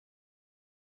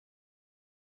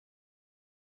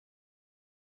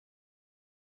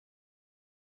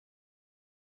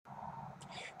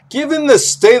Given the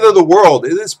state of the world,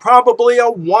 it is probably a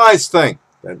wise thing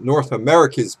that North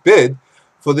America's bid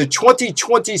for the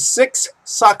 2026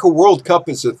 Soccer World Cup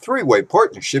is a three-way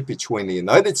partnership between the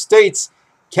United States,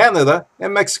 Canada,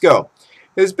 and Mexico.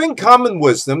 It has been common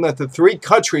wisdom that the three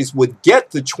countries would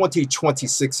get the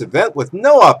 2026 event with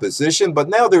no opposition, but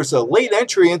now there's a late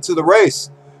entry into the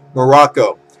race.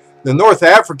 Morocco, the North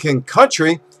African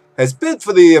country, has bid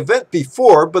for the event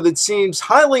before, but it seems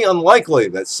highly unlikely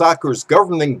that soccer's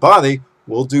governing body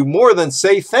will do more than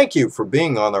say thank you for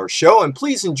being on our show and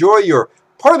please enjoy your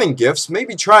parting gifts,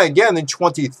 maybe try again in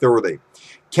 2030.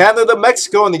 Canada,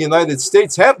 Mexico, and the United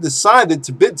States have decided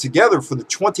to bid together for the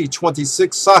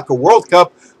 2026 Soccer World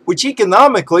Cup, which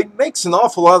economically makes an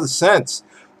awful lot of sense.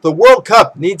 The World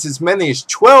Cup needs as many as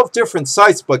 12 different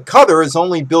sites, but Qatar is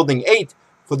only building 8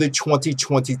 for the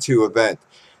 2022 event.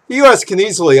 The U.S. can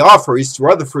easily offer East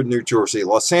Rutherford, New Jersey,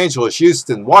 Los Angeles,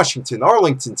 Houston, Washington,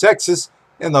 Arlington, Texas,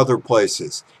 and other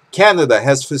places. Canada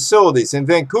has facilities in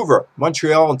Vancouver,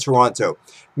 Montreal, and Toronto.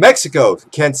 Mexico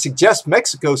can suggest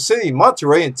Mexico City,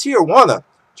 Monterrey, and Tijuana,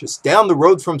 just down the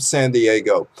road from San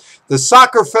Diego. The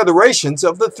soccer federations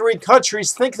of the three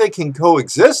countries think they can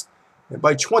coexist, and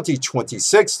by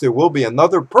 2026 there will be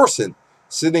another person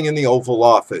sitting in the Oval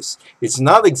Office. It's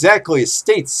not exactly a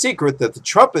state secret that the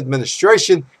Trump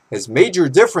administration has major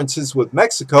differences with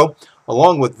Mexico,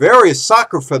 along with various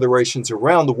soccer federations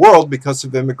around the world because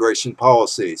of immigration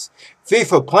policies.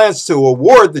 FIFA plans to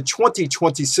award the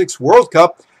 2026 World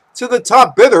Cup to the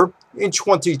top bidder in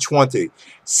 2020.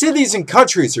 Cities and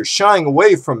countries are shying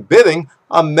away from bidding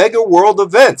on mega world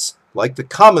events like the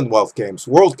Commonwealth Games,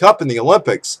 World Cup, and the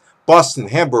Olympics. Boston,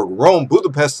 Hamburg, Rome,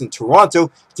 Budapest, and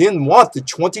Toronto didn't want the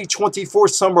 2024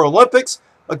 Summer Olympics.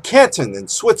 A canton in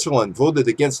Switzerland voted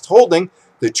against holding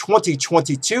the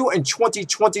 2022 and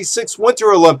 2026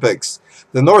 Winter Olympics.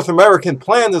 The North American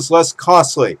plan is less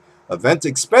costly. Event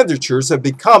expenditures have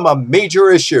become a major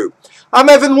issue. I'm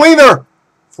Evan Weiner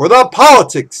for the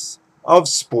Politics of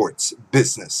Sports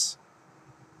Business.